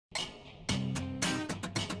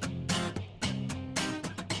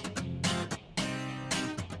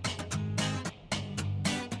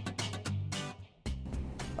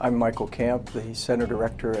I'm Michael Camp, the Center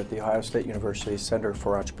Director at The Ohio State University Center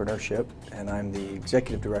for Entrepreneurship, and I'm the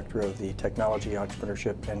Executive Director of the Technology,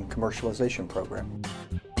 Entrepreneurship, and Commercialization program.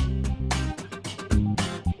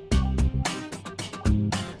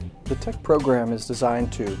 The TEC program is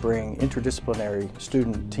designed to bring interdisciplinary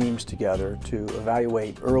student teams together to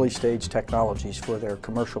evaluate early-stage technologies for their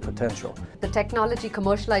commercial potential. The Technology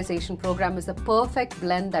Commercialization program is a perfect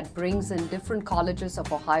blend that brings in different colleges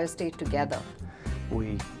of Ohio State together.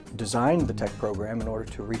 We designed the TEC program in order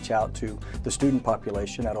to reach out to the student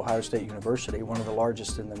population at Ohio State University, one of the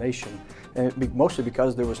largest in the nation, and mostly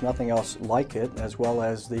because there was nothing else like it, as well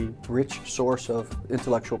as the rich source of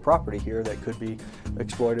intellectual property here that could be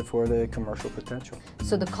exploited for the commercial potential.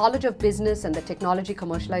 So the College of Business and the Technology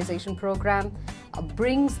Commercialization program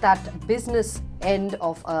brings that business end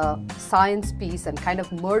of a science piece and kind of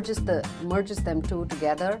merges them two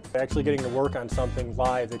together. Actually getting to work on something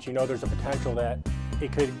live that you know there's a potential that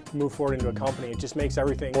it could move forward into a company. It just makes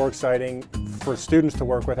everything more exciting for students to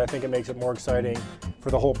work with. I think it makes it more exciting for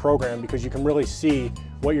the whole program because you can really see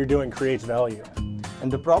what you're doing creates value.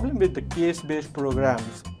 And the problem with the case-based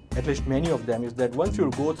programs, at least many of them, is that once you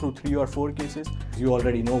go through 3 or 4 cases, you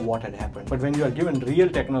already know what had happened. But when you are given real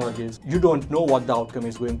technologies, you don't know what the outcome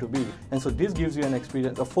is going to be. And so this gives you an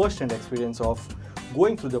experience, a first-hand experience of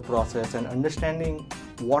going through the process and understanding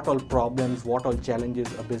what all problems, what all challenges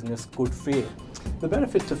a business could face. The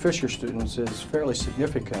benefit to Fisher students is fairly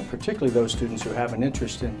significant, particularly those students who have an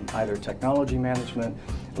interest in either technology management,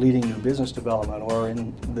 leading new business development, or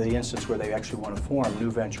in the instance where they actually want to form new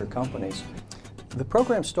venture companies. The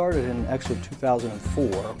program started in actually 2004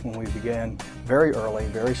 when we began very early,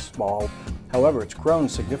 very small. However, it's grown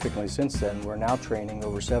significantly since then. We're now training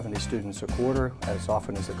over 70 students a quarter as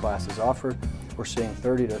often as the class is offered. We're seeing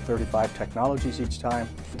 30 to 35 technologies each time.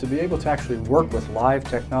 To be able to actually work with live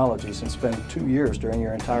technologies and spend 2 years during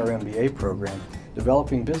your entire MBA program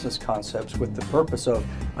developing business concepts with the purpose of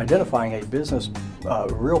identifying a business,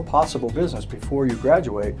 real possible business before you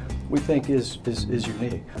graduate, we think is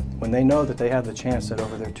unique. When they know that they have the chance that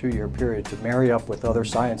over their 2-year period to marry up with other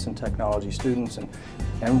science and technology students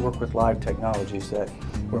and work with live technologies, that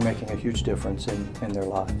we're making a huge difference in their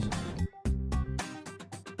lives.